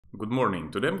Good morning.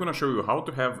 Today I'm going to show you how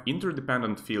to have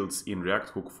interdependent fields in React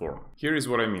Hook form. Here is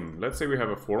what I mean. Let's say we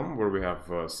have a form where we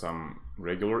have some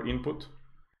regular input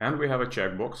and we have a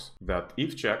checkbox that,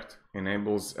 if checked,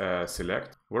 enables a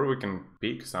select where we can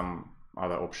pick some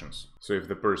other options. So if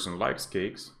the person likes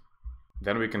cakes,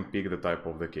 then we can pick the type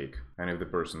of the cake. And if the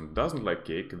person doesn't like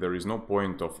cake, there is no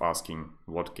point of asking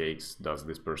what cakes does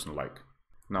this person like.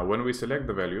 Now, when we select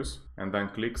the values and then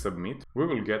click submit, we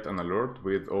will get an alert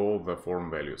with all the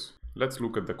form values. Let's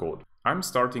look at the code. I'm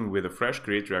starting with a fresh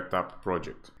create React app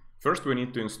project. First, we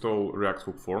need to install React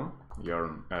Hook form,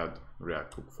 yarn add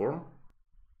React Hook form.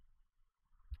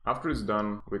 After it's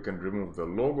done, we can remove the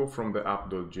logo from the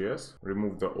app.js,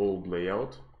 remove the old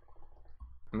layout,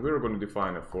 and we're going to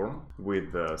define a form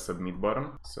with the submit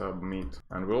button, submit,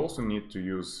 and we also need to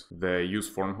use the use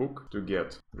form hook to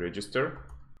get register,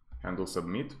 handle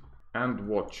submit, and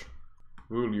watch.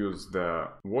 We will use the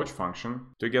watch function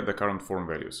to get the current form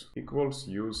values, equals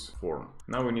use form.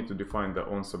 Now we need to define the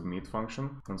onSubmit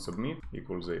function. OnSubmit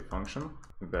equals a function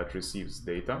that receives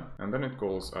data, and then it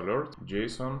calls alert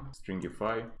JSON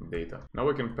stringify data. Now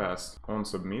we can pass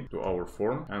onSubmit to our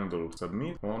form, handle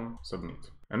submit, onSubmit.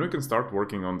 And we can start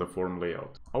working on the form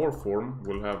layout. Our form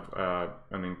will have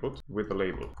an input with a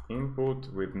label.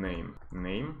 Input with name,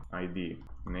 ID,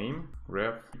 name,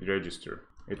 ref, register.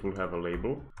 It will have a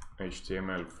label.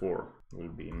 HTML4 will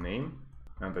be name,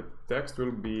 and the text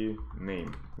will be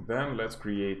name. Then let's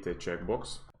create a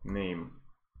checkbox. Name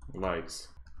likes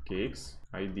cakes,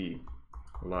 ID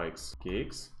likes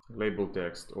cakes, label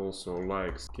text also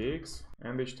likes cakes,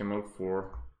 and HTML4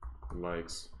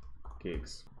 likes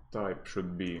cakes. Type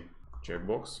should be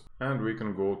checkbox, and we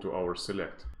can go to our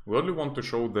select. We only want to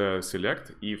show the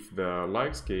select if the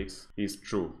likes cakes is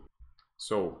true.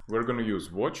 So we're going to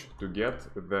use watch to get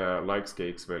the likes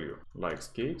cakes value. Likes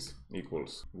cakes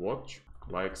equals watch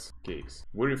likes cakes.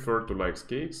 We refer to likes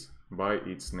cakes by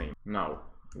its name. Now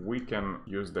we can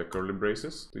use the curly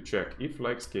braces to check if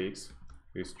likes cakes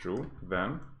is true.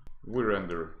 Then we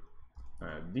render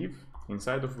a div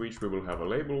inside of which we will have a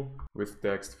label with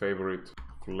text favorite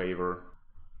flavor,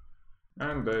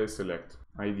 and the select.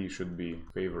 ID should be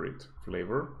favorite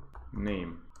flavor,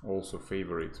 name also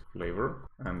favorite flavor,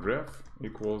 and ref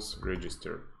equals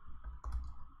register.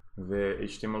 The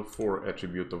HTML4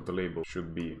 attribute of the label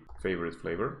should be favorite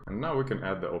flavor, and now we can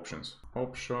add the options.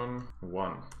 Option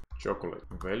 1, chocolate,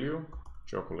 value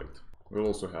chocolate. We'll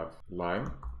also have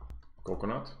lime,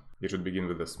 coconut, it should begin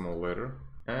with a small letter,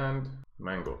 and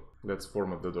mango. Let's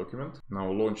format the document.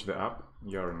 Now launch the app,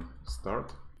 yarn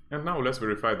start, and now let's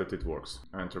verify that it works.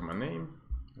 Enter my name,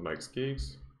 likes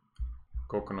cakes,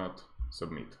 coconut,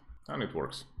 submit, and it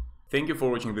works. Thank you for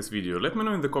watching this video. Let me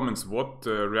know in the comments what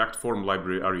React form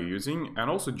library are you using, and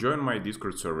also join my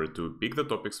Discord server to pick the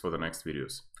topics for the next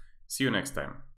videos. See you next time.